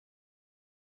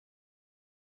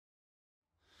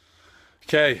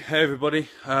Okay, hey everybody.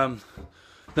 Another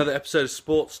episode of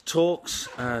Sports Talks.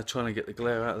 Trying to get the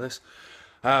glare out of this.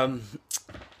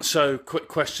 So, quick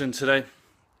question today.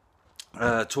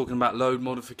 Talking about load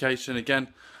modification again.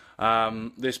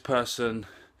 This person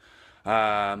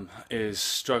is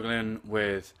struggling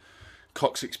with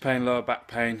coccyx pain, lower back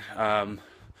pain.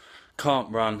 Can't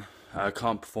run,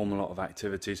 can't perform a lot of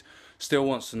activities. Still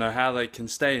wants to know how they can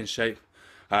stay in shape,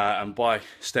 and by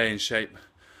stay in shape,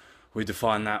 we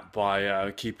define that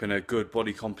by keeping a good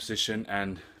body composition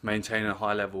and maintaining a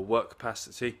high level of work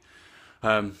capacity,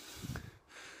 and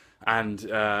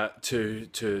to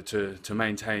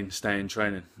maintain staying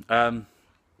training.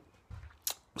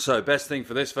 So best thing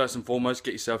for this, first and foremost,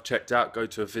 get yourself checked out, go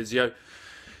to a physio.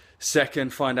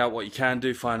 Second, find out what you can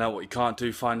do, find out what you can't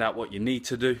do, find out what you need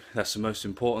to do. That's the most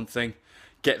important thing.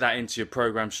 Get that into your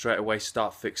program straight away,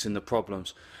 start fixing the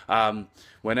problems.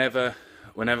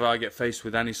 Whenever I get faced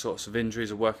with any sorts of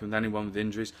injuries or working with anyone with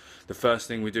injuries, the first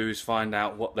thing we do is find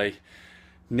out what they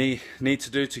need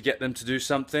to do to get them to do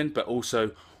something, but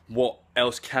also what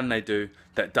else can they do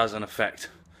that doesn't affect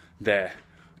their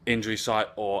injury site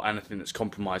or anything that's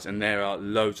compromised. And there are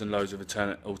loads and loads of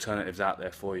alternatives out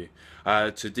there for you.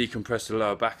 To decompress the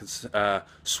lower back,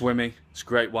 swimming, it's a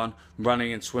great one.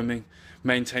 Running and swimming.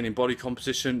 Maintaining body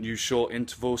composition, use short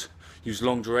intervals, use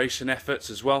long duration efforts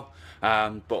as well.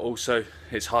 But also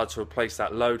it's hard to replace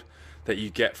that load that you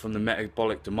get from the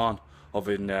metabolic demand of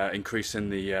increasing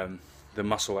the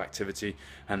muscle activity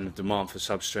and the demand for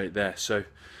substrate there. So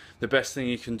the best thing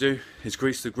you can do is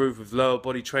grease the groove with lower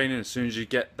body training. As soon as you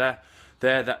get there,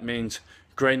 that means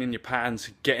graining your patterns,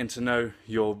 getting to know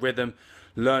your rhythm,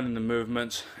 learning the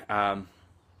movements, and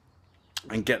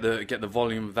get the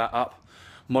volume of that up.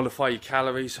 Modify your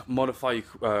calories, modify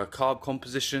your carb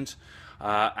compositions,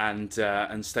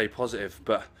 and stay positive.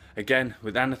 But again,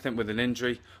 with anything with an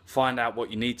injury, find out what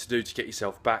you need to do to get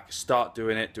yourself back. Start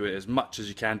doing it. Do it as much as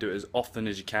you can. Do it as often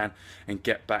as you can, and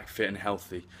get back fit and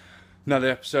healthy.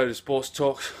 Another episode of Sports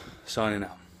Talks. Signing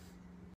out.